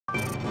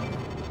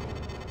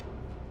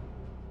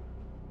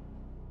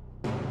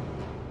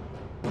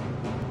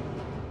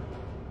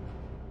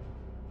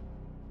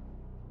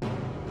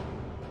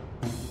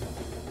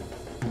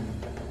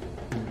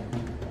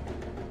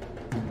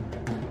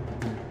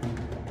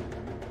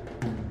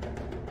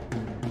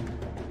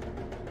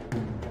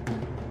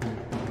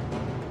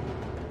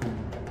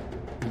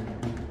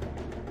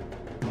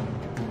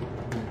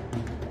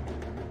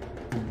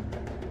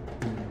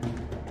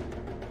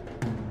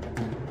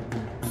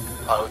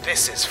Oh,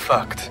 this is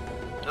fucked.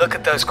 Look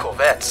at those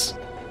corvettes.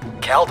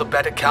 Calder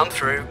better come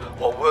through,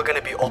 or we're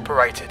gonna be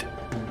operated.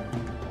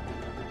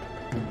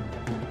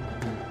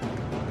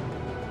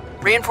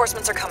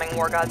 Reinforcements are coming,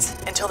 Wargods.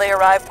 Until they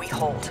arrive, we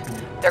hold.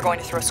 They're going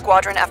to throw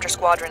squadron after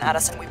squadron at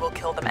us, and we will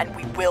kill them, and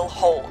we will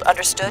hold.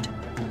 Understood?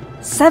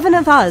 7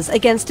 of us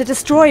against a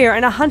destroyer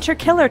and a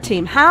hunter-killer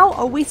team. How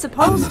are we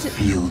supposed On the to—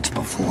 fields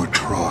before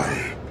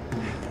Troy,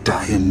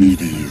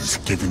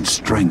 Diomedes, given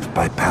strength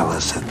by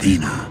Pallas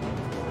Athena,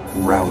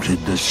 routed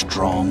the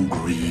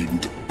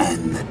strong-greaved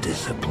and the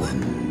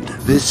disciplined.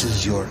 This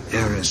is your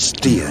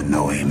Aristeia,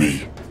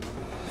 Noemi.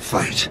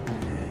 Fight,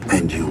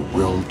 and you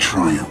will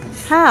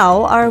triumph.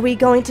 How are we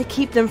going to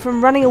keep them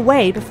from running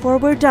away before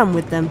we're done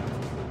with them?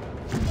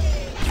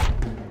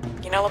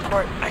 You know,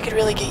 Laporte, I could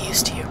really get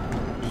used to you.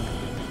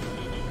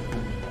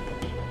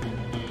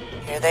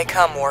 Here they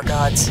come,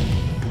 Wargods.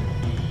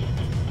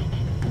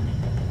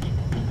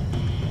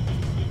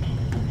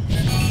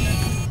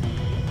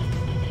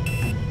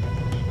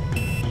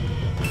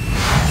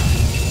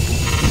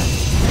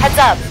 Heads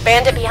up!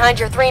 Bandit behind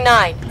your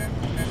 3-9.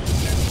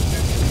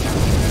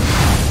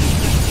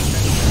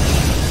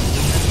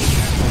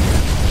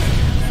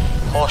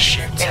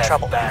 Horseshoe In tech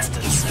trouble.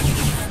 bastards.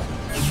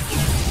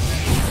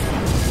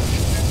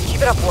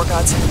 Keep it up,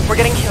 Wargods. We're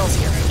getting kills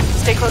here.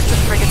 Stay close to the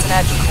frigates and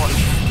Agincourt.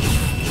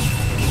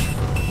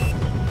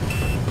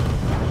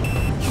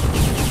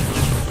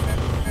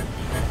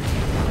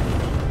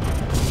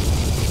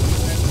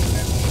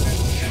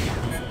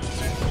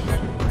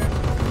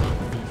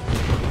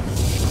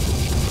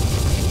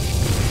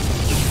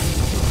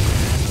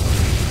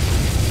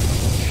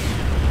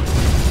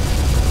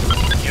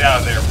 Get out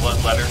of there,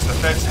 bloodletters. The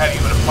feds have you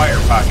in a fire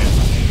pocket.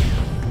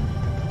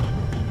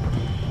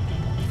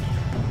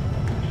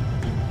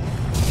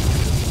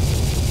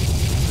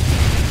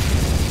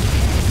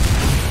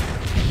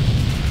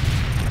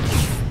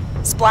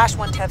 Splash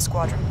 1 Tev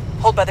squadron.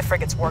 Hold by the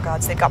frigates,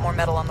 Wargods. They've got more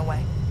metal on the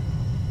way.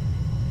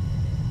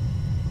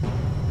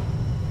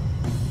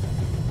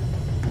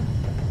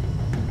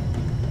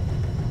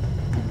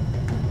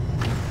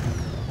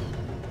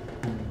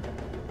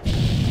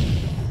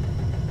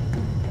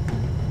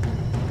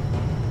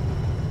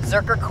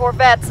 Serkr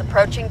corvettes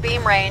approaching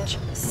beam range.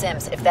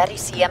 Sims, if that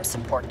ECM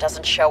support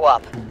doesn't show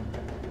up.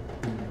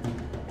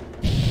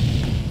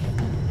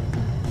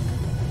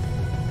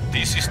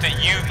 This is the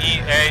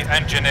UEA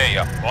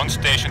Anemoi on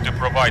station to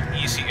provide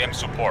ECM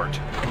support.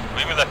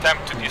 We will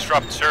attempt to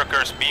disrupt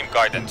Serkr's beam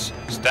guidance.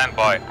 Stand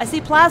by. I see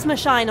plasma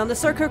shine on the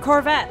Serkr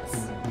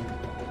corvettes.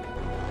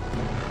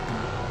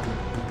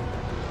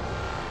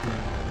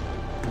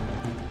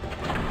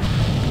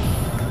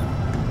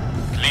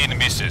 Clean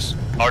misses.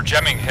 Our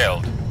jamming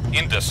held.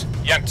 Indus,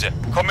 Yangtze,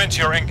 commence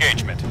your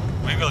engagement.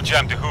 We will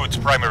jam the Hood's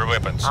primary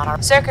weapons.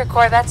 Serkr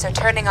corvettes are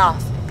turning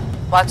off.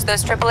 Watch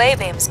those AAA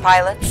beams,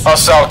 pilots.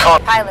 Hostile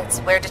con-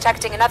 Pilots, we're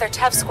detecting another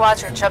Tev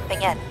squadron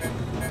jumping in.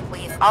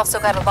 We've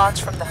also got a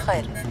launch from the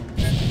hood.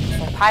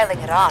 They're piling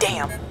it on.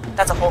 Damn,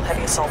 that's a whole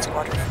heavy assault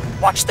squadron.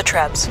 Watch the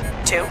Trebs.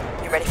 2,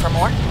 you ready for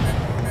more?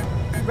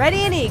 Ready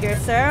and eager,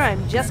 sir.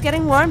 I'm just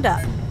getting warmed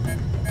up.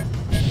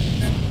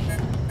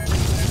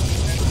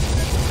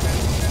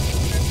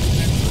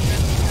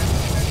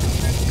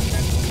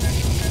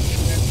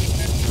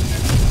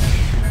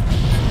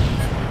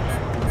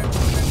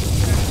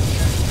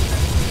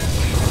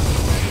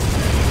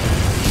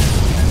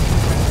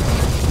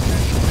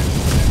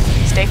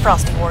 Stay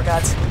frosty,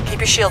 Wargods. Keep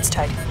your shields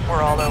tight.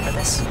 We're all over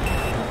this.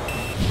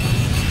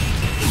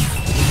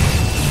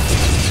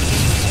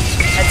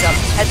 Heads up,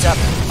 heads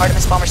up.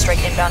 Artemis bomber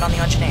strike inbound on the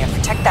Agincourt.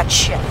 Protect that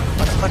ship,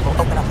 or the hood will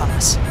open up on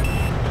us.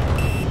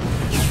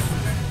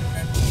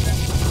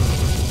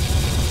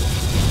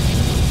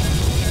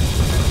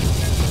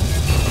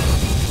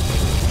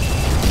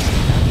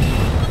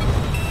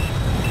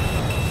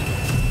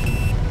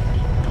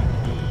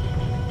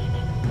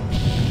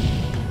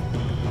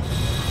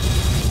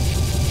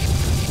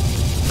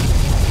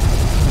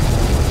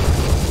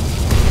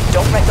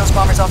 Don't write those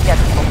bombers off yet,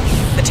 people.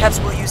 The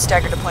Tevs will use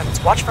staggered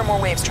deployments. Watch for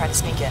more waves trying to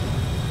sneak in.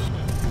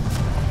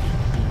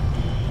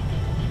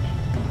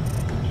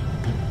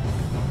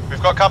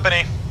 We've got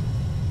company.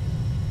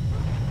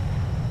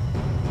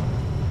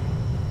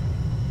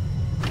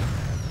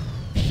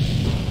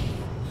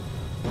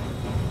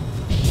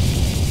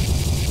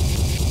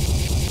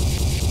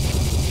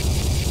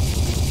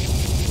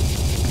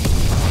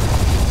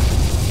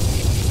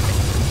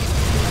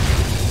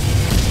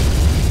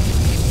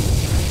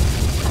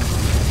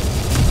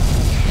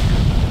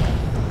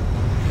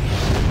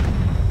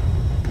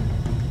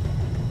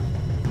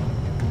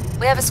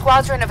 We have a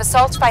squadron of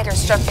assault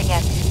fighters jumping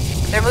in.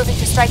 They're moving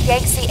to strike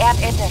Yangtze and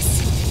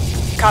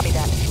Indus. Copy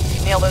that.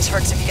 Nail those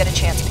Hercs if you get a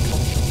chance, people.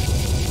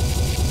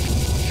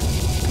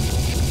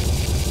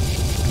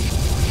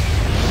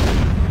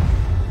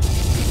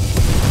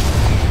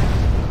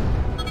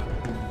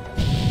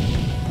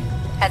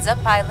 Heads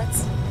up,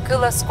 pilots.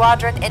 Kulo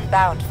squadron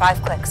inbound,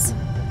 5 clicks.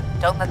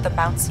 Don't let them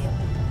bounce you.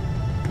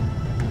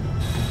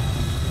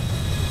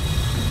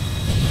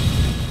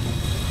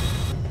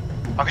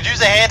 I could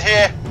use a hand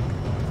here.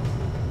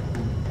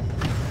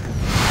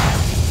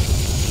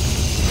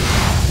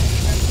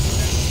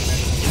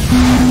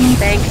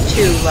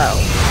 too low.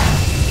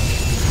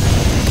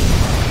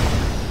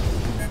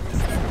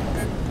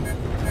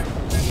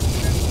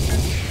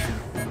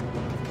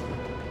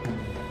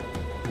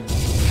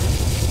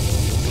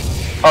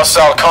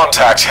 Hostile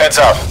contact, heads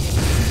up.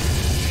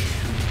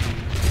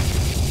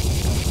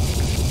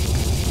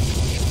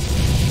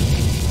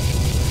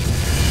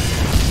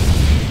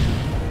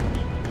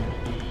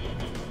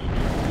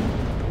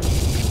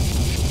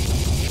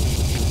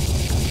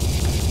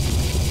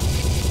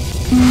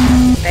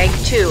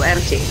 Bank 2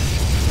 empty.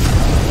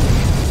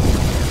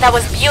 That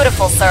was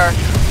beautiful, sir.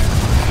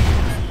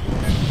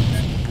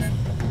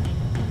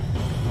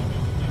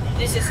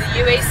 This is the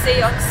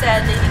UAC on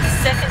Sad leading the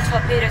 2nd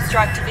Torpedo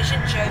Strike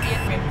Division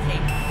Jovian Rim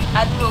Fleet.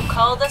 Admiral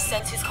Calder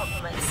sends his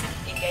compliments,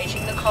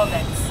 engaging the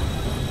corvettes.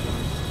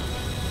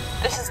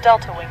 This is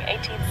Delta Wing,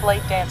 18th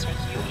Blade Dancers,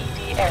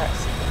 UED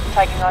Aris.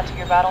 Tagging onto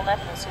your battle net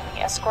and assuming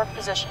escort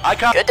position.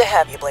 Good to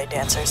have you, Blade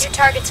Dancers. Your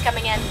target's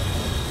coming in.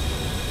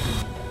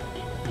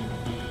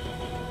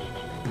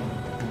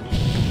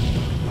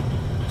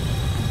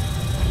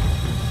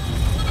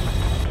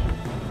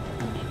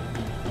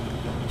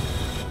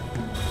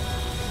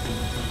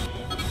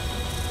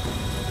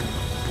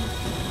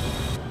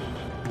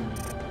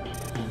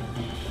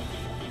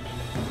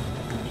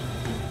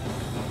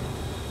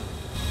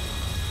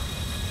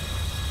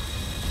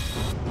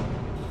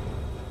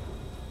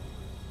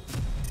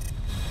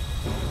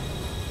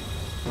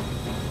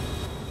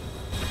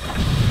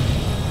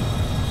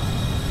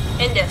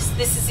 Indus,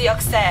 this is the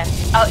Auxerre.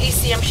 Our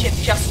ECM ship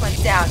just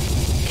went down.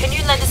 Can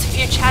you lend us a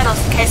few channels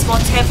in case more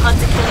Tev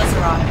hunter killers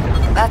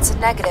arrive? That's a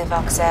negative,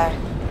 Auxerre.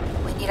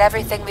 We need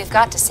everything we've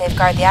got to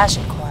safeguard the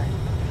Agincourt.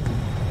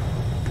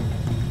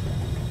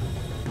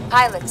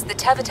 Pilots, the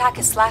Tev attack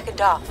is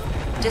slackened off.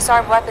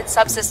 Disarm weapon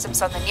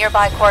subsystems on the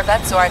nearby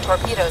corvettes so our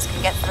torpedoes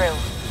can get through.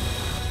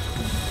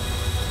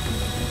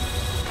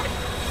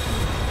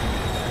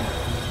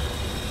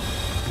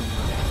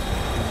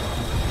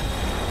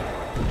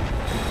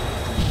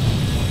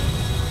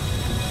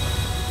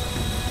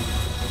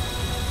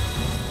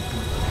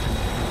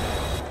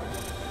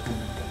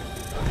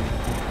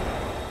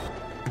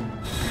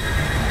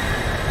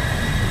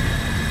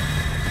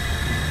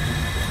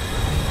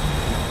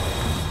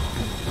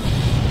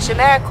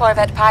 Chimera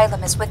corvette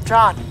Pylum is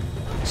withdrawn.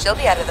 She'll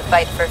be out of the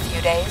fight for a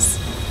few days.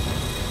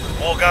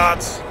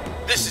 Wargods,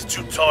 this is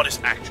to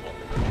TARDIS Actual.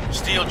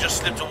 Steele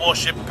just slipped a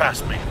warship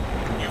past me.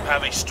 You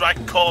have a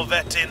strike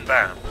corvette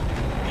inbound.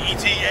 The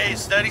ETA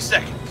is 30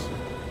 seconds.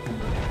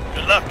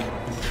 Good luck.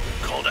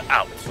 Calder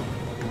out.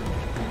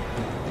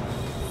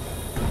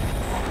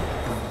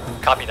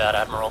 Copy that,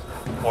 Admiral.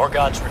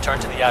 Wargods, return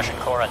to the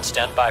Agincourt and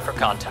stand by for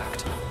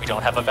contact. We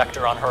don't have a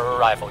vector on her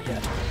arrival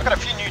yet. I've got a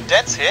few new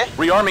dents here.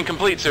 Rearming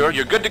complete, sir.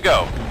 You're good to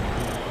go.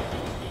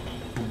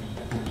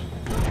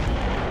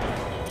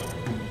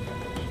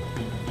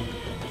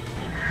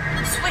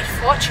 Sweet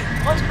fortune,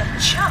 what a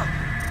chump!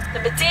 The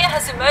Medea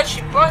has emerged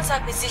in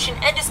broadside position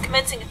and is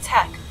commencing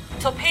attack.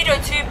 Torpedo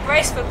 2,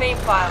 brace for beam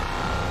fire.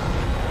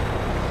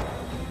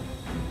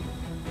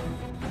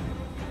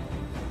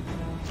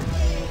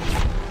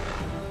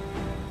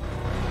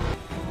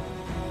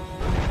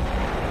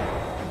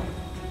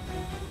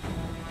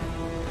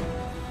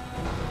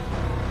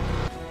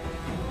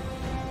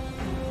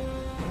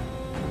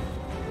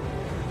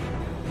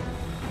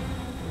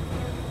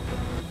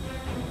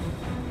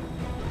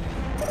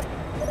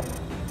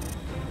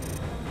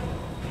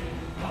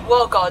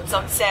 Wargods,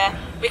 Auxerre.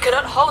 We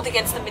cannot hold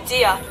against the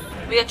Medea.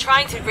 We are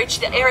trying to reach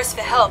the Ares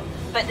for help,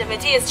 but the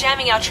Medea is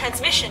jamming our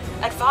transmission.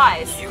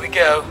 Advise. Here we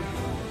go.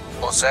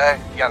 Auxerre,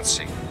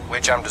 Yancey, we're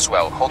jammed as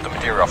well. Hold the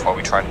Medea off while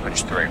we try and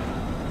punch through.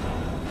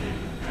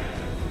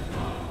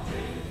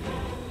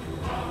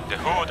 The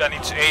Hood and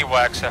its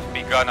AWACS have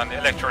begun an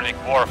electronic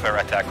warfare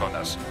attack on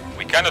us.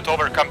 We cannot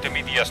overcome the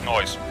Medea's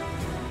noise.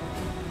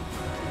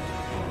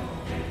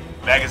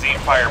 Magazine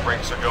fire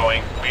breaks are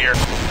going. We're...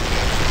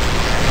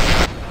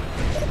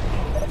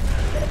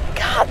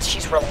 God,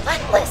 she's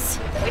relentless.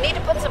 We need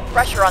to put some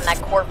pressure on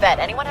that Corvette.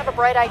 Anyone have a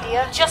bright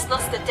idea? Just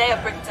lost the day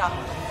of bricked up.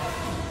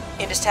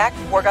 Indus TAC,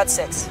 Wargod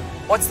 6.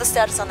 What's the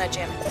status on that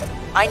jam?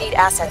 I need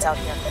assets out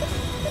here.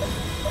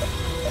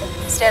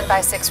 Stand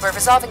by 6. We're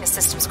resolving a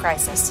systems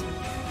crisis.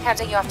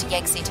 Handing you off to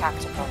Yangtze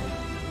Tactical.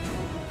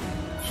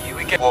 Here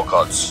we go.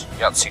 Wargods,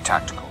 Yancey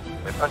Tactical.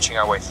 We're punching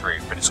our way through,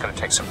 but it's going to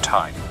take some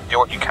time. Do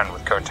what you can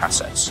with current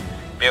assets.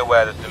 Be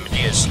aware that the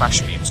Medea's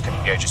slash beams can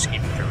engage us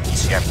even through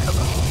ECM cover.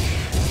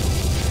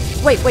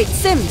 Wait,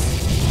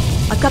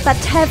 Sims! I've got that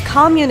Tev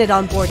comm unit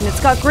on board and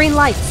it's got green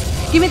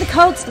lights. Give me the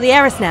codes to the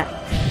Arisnet.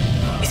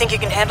 You think you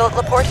can handle it,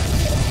 Laporte?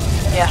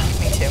 Yeah,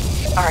 me too.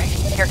 Alright,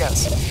 here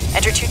goes.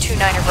 Enter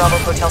 229er Bravo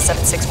Hotel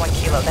 761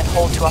 Kilo, then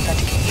hold to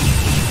authenticate.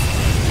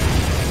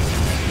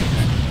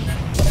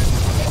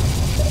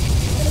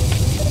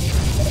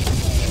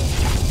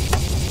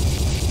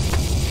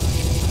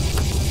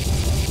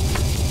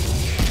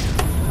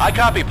 I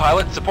copy,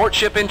 pilot. Support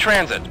ship in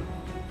transit.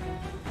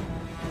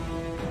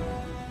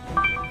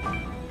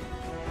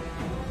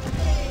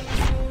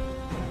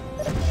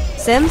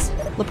 Sims?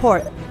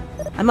 Laporte.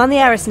 I'm on the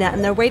Arisnet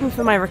and they're waiting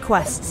for my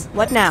requests.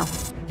 What now?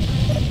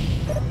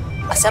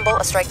 Assemble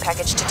a strike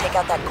package to take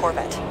out that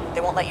Corvette.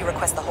 They won't let you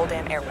request the whole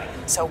damn air wing,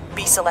 so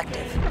be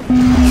selective.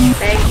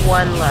 Bank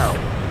 1 low.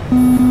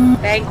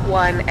 Bank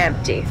 1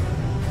 empty.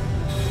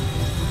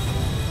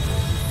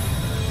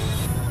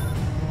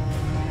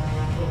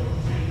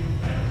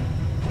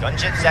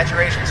 Gunship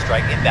saturation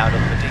strike inbound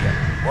on the Medea.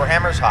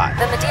 Warhammer's hot.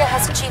 The Medea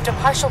has achieved a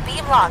partial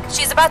beam lock.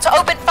 She's about to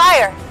open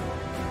fire!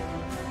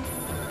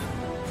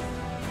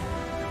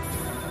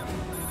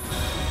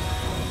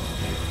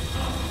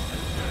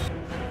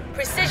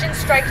 Precision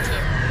strike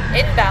team,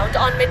 inbound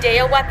on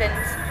Medea weapons.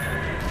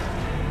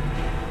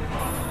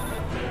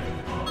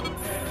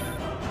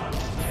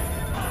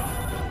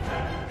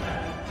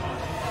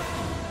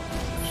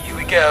 Here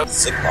we go.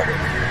 Sigma,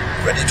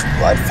 ready to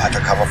provide fighter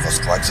cover for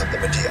strikes on the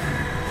Medea.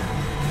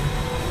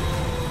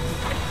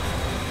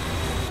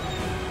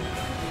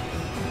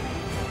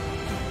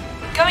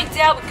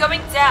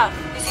 Going down.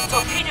 This is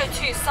Torpedo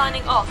 2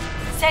 signing off.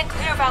 Stand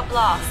clear of our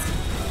blast.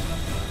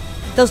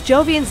 Those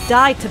Jovians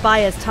died to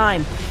buy us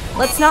time.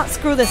 Let's not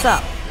screw this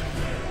up.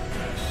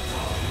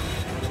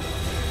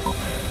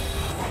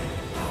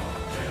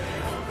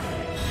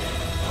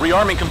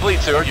 Rearming complete,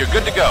 sir. You're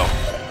good to go.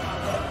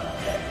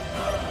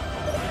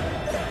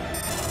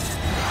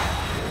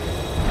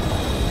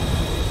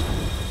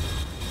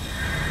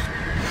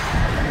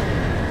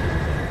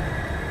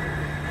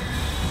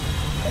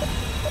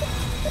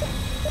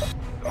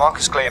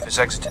 Marcus Glaive has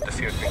exited the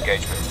field of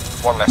engagement.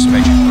 One less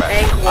major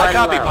threat. Bank 1 I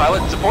copy, low.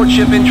 pilot. Support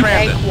ship in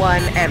transit. Bank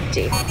 1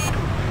 empty.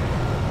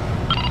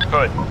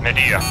 Good,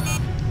 Medea.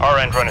 Our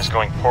end run is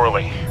going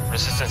poorly.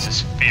 Resistance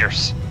is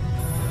fierce.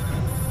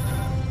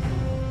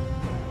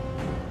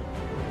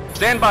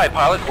 Stand by,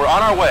 pilot. We're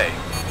on our way.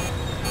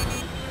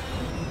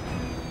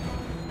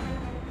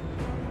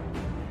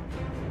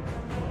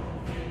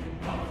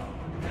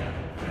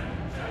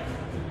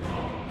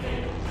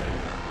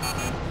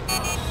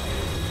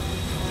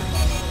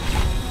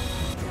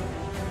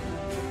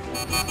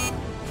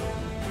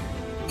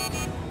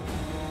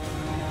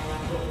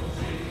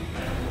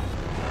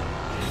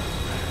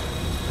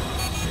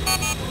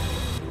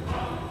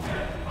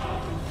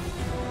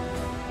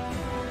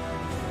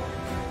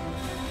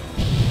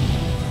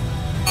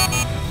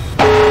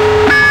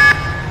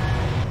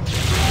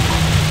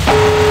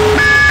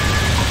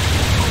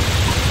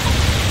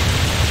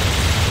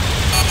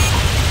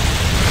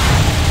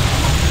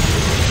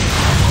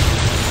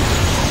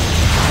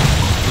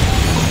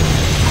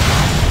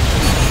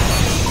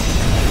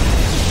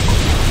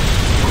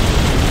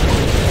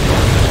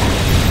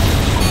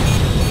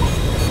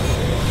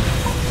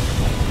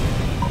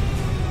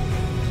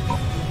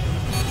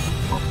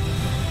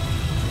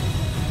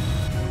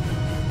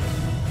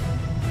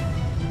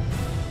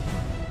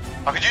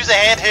 I could use a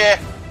hand here.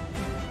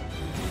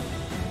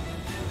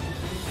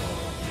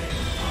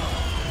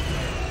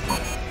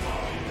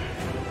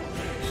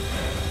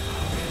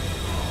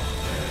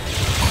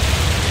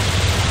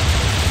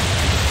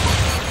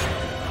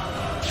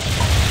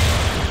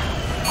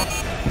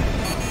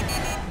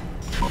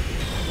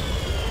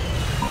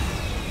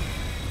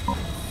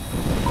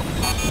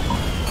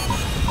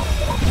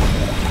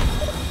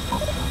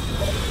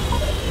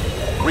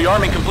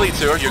 Rearming complete,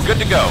 sir. You're good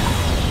to go.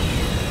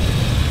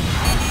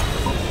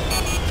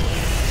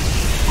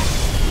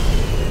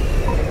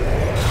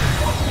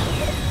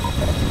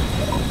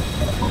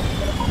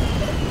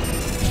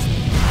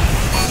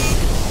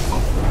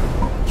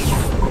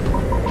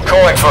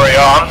 Calling for a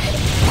yawn.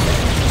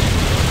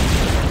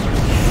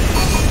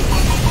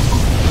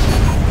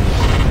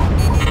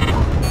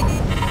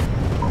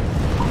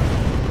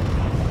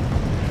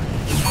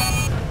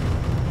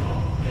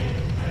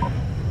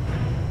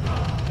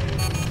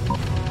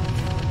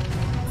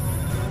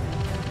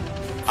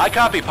 I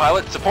copy,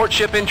 pilot. Support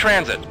ship in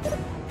transit.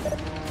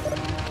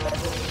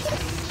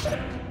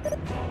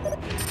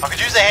 I could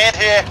use a hand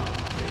here.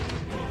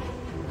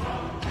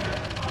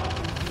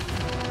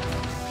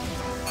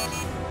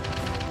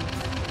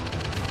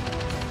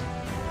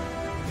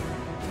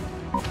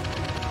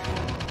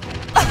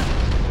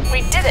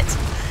 We did it!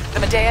 The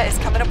Medea is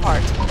coming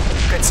apart.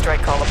 Good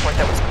strike call, Laporte.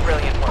 That was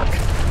brilliant work.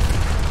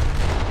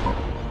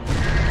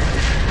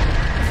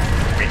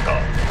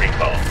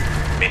 Recall.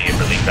 Immediate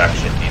relief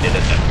action needed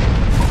at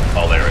them.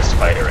 All Ares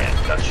fighter and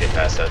gunship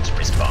assets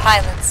respond.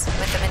 Pilots,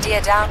 with the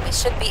Medea down, we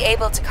should be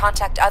able to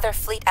contact other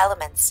fleet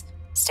elements.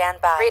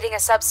 Stand by. Reading a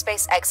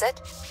subspace exit.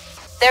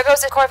 There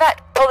goes a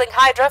Corvette, pulling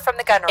Hydra from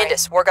the gunnery.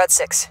 Indus, Wargods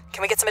 6.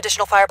 Can we get some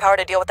additional firepower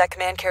to deal with that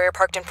command carrier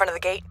parked in front of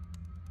the gate?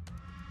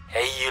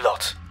 Hey, you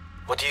lot.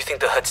 What do you think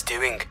the HUD's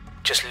doing?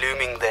 Just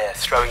looming there,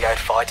 throwing out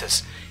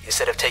fighters,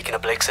 instead of taking a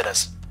blitz at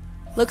us.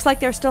 Looks like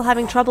they're still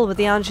having trouble with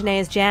the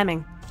Engineers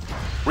jamming.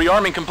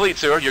 Rearming complete,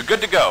 sir. You're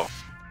good to go.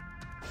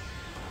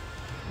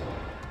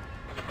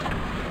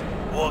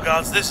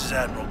 Wargods, this is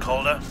Admiral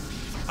Calder.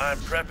 I am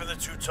prepping the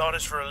two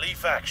TARDIS for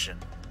relief action.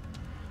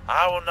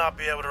 I will not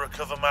be able to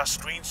recover my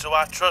screen, so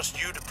I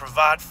trust you to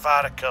provide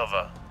fighter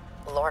cover.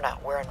 Lorna,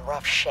 we're in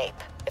rough shape.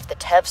 If the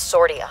Tev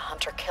sortie a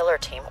hunter-killer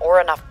team or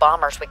enough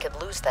bombers, we could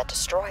lose that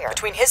destroyer.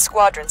 Between his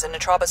squadrons and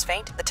Netreba's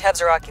feint, the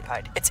Tevs are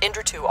occupied. It's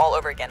Indra 2 all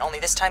over again, only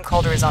this time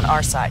Calder is on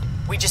our side.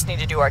 We just need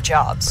to do our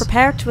jobs.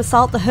 Prepare to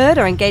assault the hood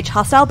or engage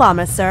hostile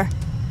bombers, sir.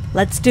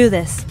 Let's do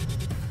this.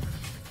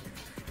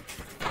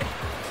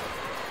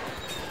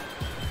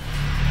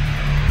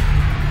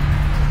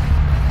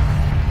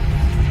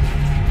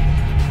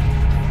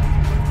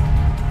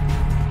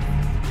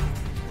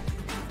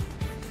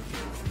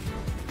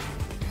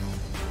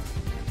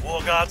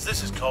 Wargods,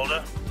 this is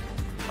Calder.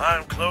 I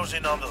am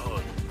closing on the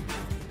hood.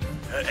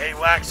 Her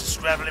AWACS is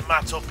scrabbling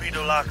my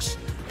torpedo locks,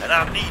 and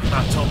I need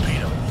my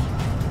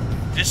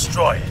torpedoes.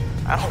 Destroy it.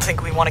 I don't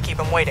think we want to keep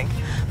him waiting.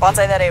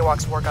 Bonsai that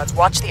AWACS, Wargods.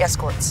 Watch the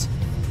escorts.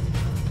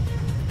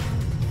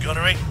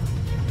 Gunnery,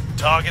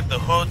 target the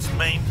hood's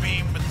main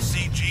beam with the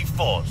CG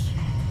force.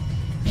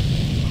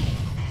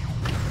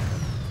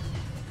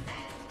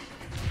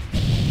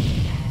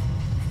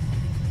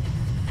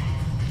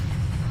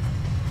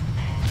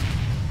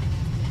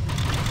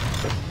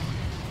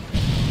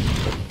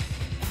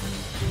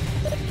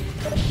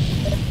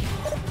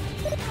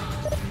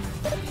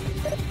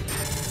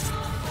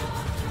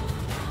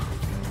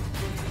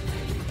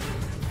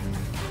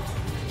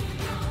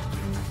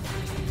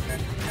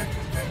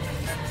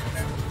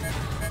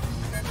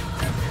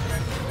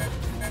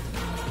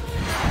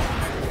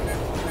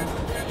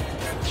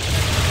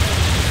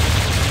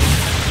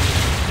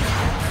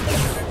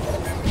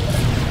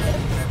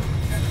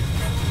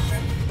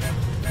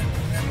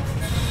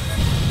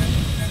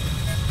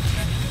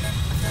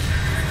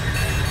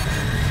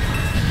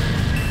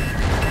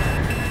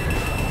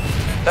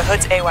 The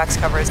hood's AWACS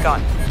cover is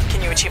gone.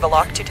 Can you achieve a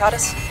lock,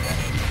 Tutatis?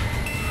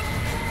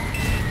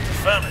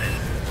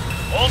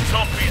 Affirmative. All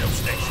torpedo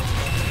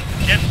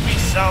stations. Get me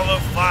salvo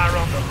fire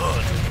on the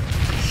hood.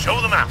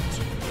 Show them out.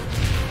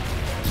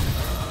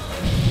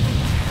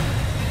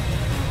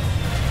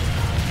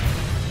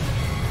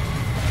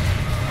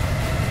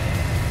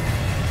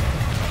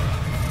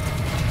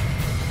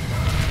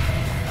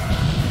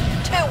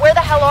 Two, where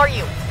the hell are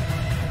you?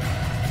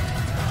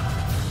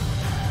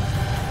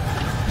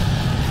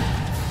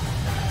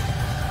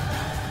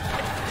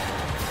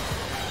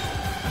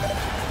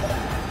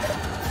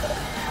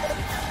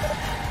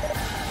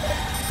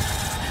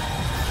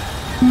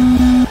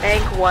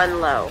 Bank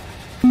 1 low.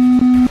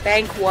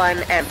 Bank 1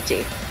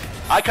 empty.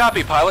 I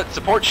copy, pilot.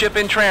 Support ship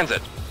in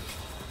transit.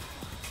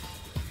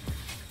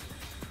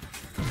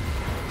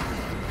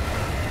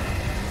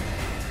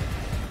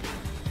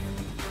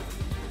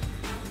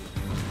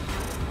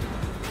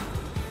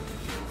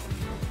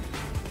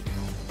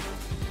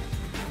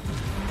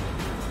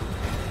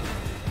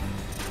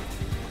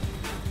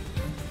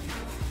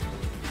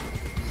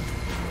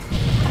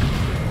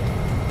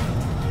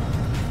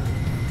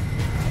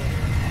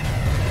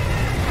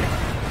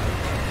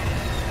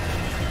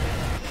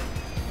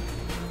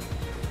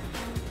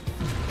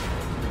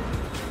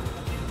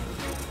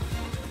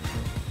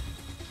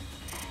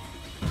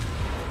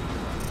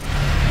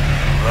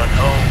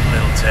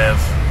 Tev.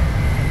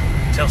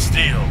 Tell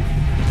Steele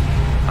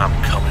I'm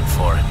coming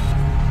for him.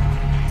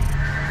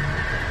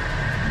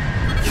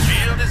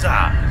 Shield his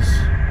eyes.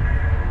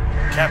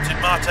 Captain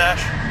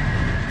Martash,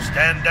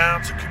 stand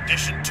down to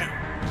Condition 2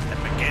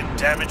 and begin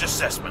damage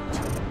assessment.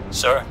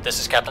 Sir, this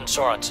is Captain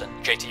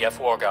Sorensen, JTF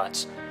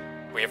Wargods.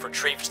 We have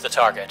retrieved the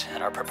target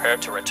and are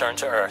prepared to return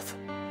to Earth.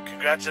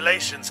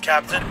 Congratulations,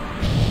 Captain.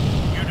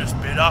 You just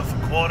bit off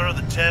a quarter of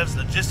the Tev's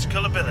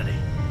logistical ability.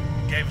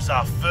 Gave us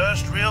our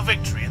first real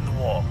victory in the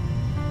war.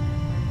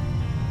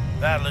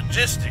 That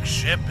logistics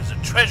ship is a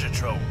treasure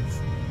trove.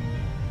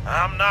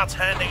 I'm not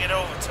handing it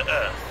over to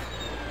Earth.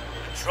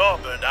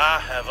 Netreba and I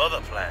have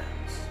other plans.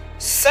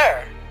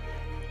 Sir,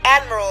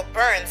 Admiral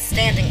Burns'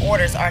 standing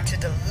orders are to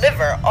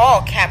deliver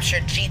all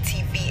captured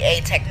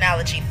GTVA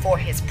technology for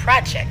his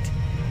project.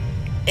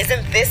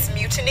 Isn't this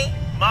mutiny?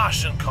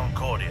 Martian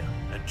Concordia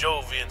and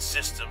Jovian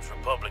Systems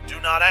Republic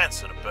do not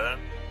answer to Burn.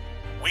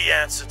 We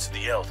answer to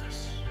the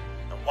Elders.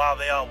 And while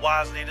they are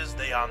wise leaders,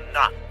 they are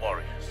not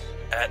warriors.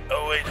 At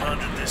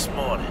 0800 this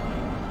morning,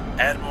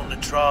 Admiral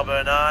Netreba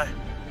and I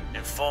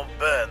informed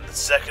Burn that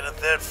 2nd and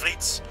 3rd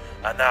Fleets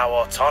are now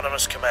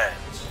autonomous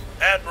commands.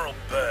 Admiral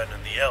Burn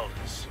and the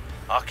Elders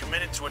are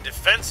committed to a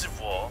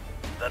defensive war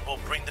that will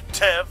bring the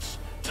Tevs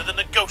to the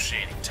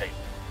negotiating table.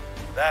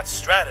 That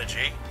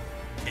strategy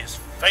is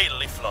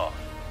fatally flawed.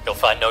 You'll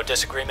find no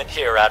disagreement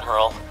here,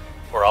 Admiral.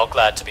 We're all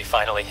glad to be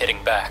finally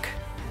hitting back.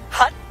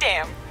 Hot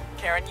damn.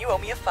 Karen, you owe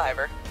me a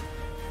 $5.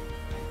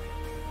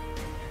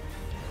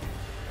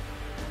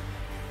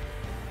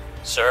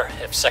 Sir,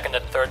 if 2nd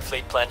and 3rd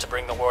Fleet plan to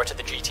bring the war to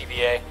the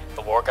GTVA,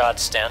 the Wargods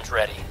stands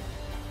ready.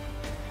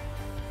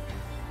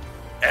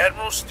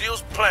 Admiral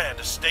Steele's plan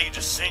to stage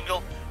a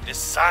single,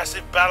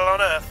 decisive battle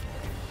on Earth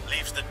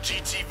leaves the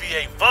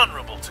GTVA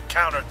vulnerable to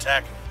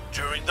counterattack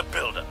during the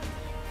buildup.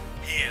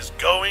 He is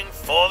going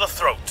for the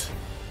throat,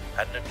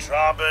 and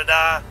Netreba and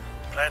I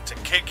plan to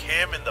kick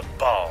him in the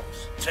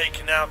balls.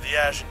 Taking out the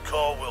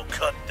Agincourt will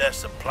cut their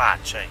supply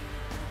chain.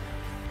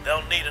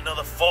 They'll need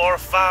another 4 or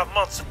 5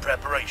 months of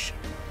preparation.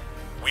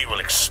 We will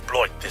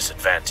exploit this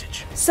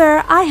advantage.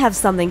 Sir, I have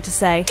something to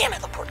say. Damn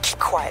it, Laporte, keep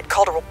quiet.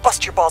 Calder will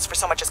bust your balls for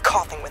so much as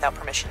coughing without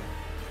permission.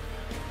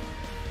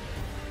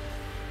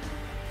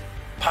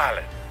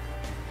 Pilot,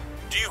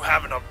 do you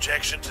have an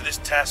objection to this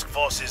task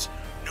force's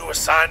new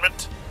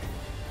assignment?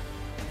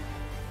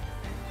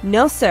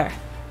 No, sir.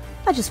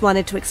 I just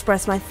wanted to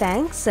express my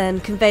thanks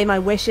and convey my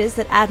wishes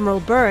that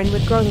Admiral Byrne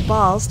would grow the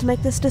balls to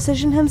make this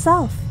decision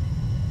himself.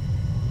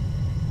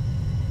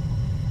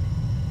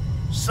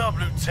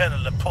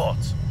 Sub-Lieutenant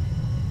Laporte,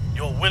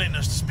 your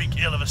willingness to speak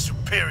ill of a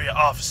superior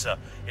officer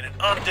in an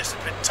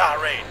undisciplined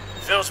tirade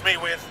fills me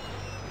with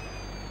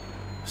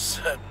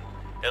certain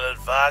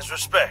ill-advised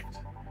respect.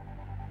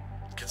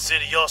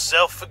 Consider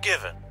yourself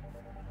forgiven,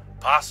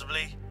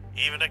 possibly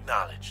even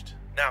acknowledged.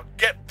 Now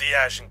get the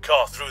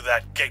Agincourt through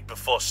that gate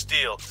before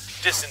Steele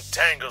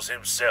disentangles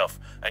himself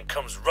and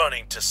comes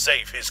running to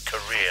save his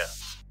career.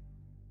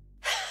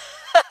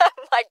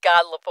 My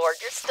God, Laporte,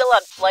 you're still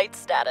on flight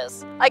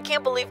status. I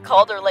can't believe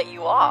Calder let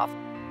you off.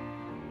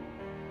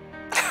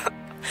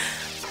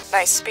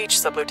 Nice speech,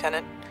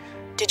 Sub-Lieutenant.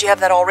 Did you have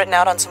that all written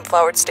out on some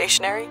flowered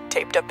stationery,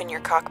 taped up in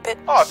your cockpit?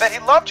 Oh, I bet he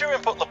loved your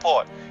input,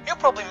 Laporte. He'll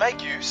probably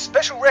make you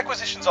Special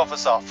Requisitions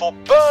Officer for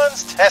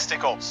Byrne's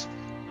testicles.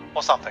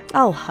 Or something.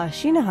 Oh,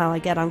 hush, you know how I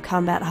get on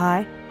combat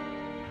high.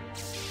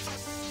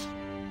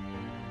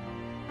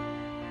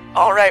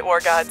 Alright,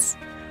 Wargods.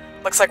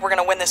 Looks like we're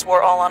gonna win this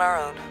war all on our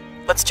own.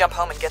 Let's jump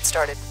home and get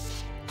started.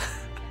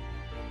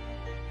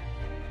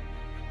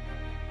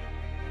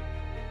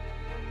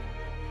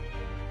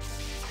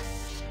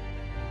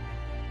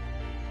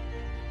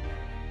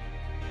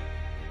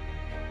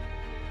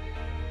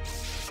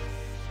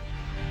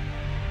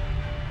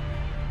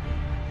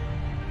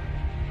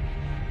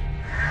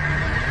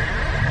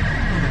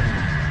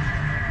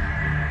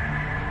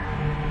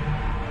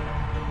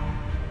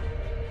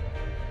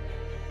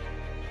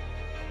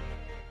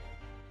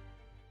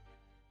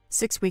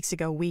 6 weeks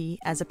ago, we,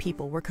 as a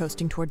people, were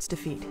coasting towards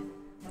defeat.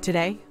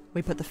 Today,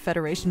 we put the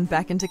Federation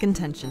back into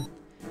contention.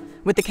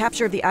 With the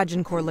capture of the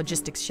Agincourt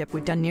logistics ship,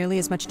 we've done nearly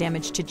as much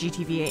damage to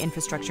GTVA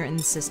infrastructure in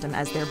the system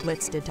as their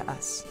blitz did to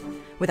us.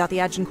 Without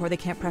the Agincourt, they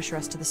can't pressure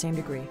us to the same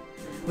degree.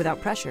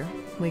 Without pressure,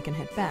 we can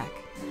hit back.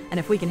 And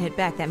if we can hit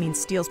back, that means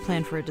Steele's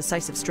plan for a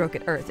decisive stroke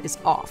at Earth is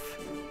off.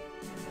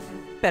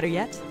 Better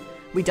yet,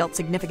 we dealt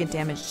significant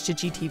damage to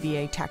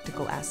GTVA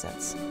tactical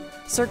assets.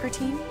 Serkr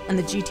team and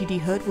the GTD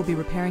Hood will be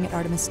repairing at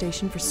Artemis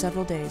Station for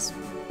several days,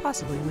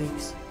 possibly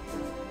weeks.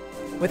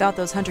 Without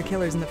those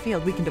hunter-killers in the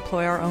field, we can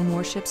deploy our own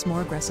warships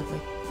more aggressively.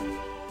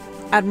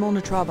 Admiral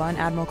Netreba and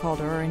Admiral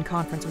Calder are in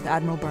conference with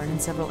Admiral Byrne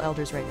and several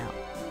elders right now.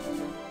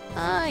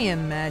 I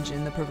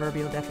imagine the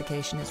proverbial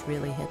defecation has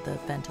really hit the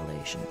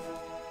ventilation.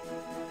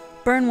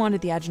 Byrne wanted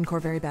the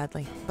Agincourt very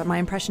badly, but my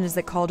impression is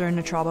that Calder and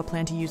Netreba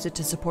plan to use it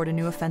to support a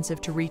new offensive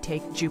to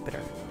retake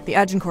Jupiter. The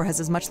Agincourt has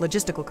as much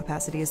logistical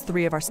capacity as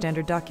 3 of our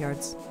standard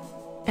dockyards,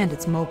 and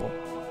it's mobile.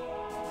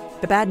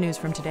 The bad news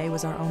from today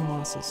was our own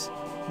losses.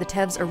 The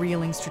Tevs are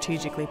reeling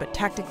strategically, but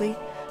tactically,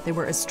 they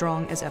were as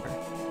strong as ever.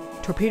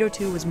 Torpedo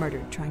 2 was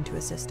murdered trying to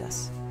assist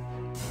us.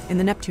 In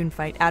the Neptune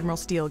fight, Admiral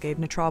Steele gave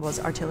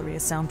Netreba's artillery a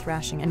sound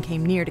thrashing and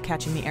came near to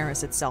catching the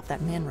Ares itself.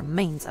 That man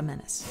remains a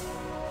menace.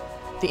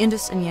 The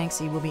Indus and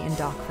Yangtze will be in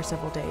dock for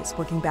several days,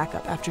 working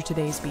backup after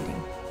today's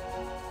beating.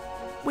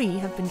 We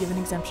have been given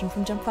exemption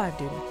from Jump 5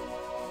 duty.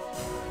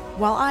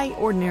 While I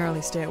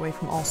ordinarily stay away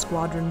from all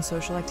squadron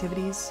social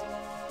activities,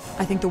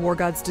 I think the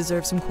Wargods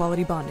deserve some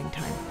quality bonding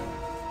time.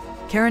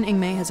 Karen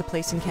Ingmei has a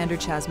place in Candor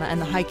Chasma, and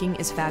the hiking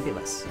is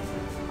fabulous.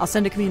 I'll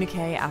send a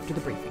communique after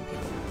the briefing.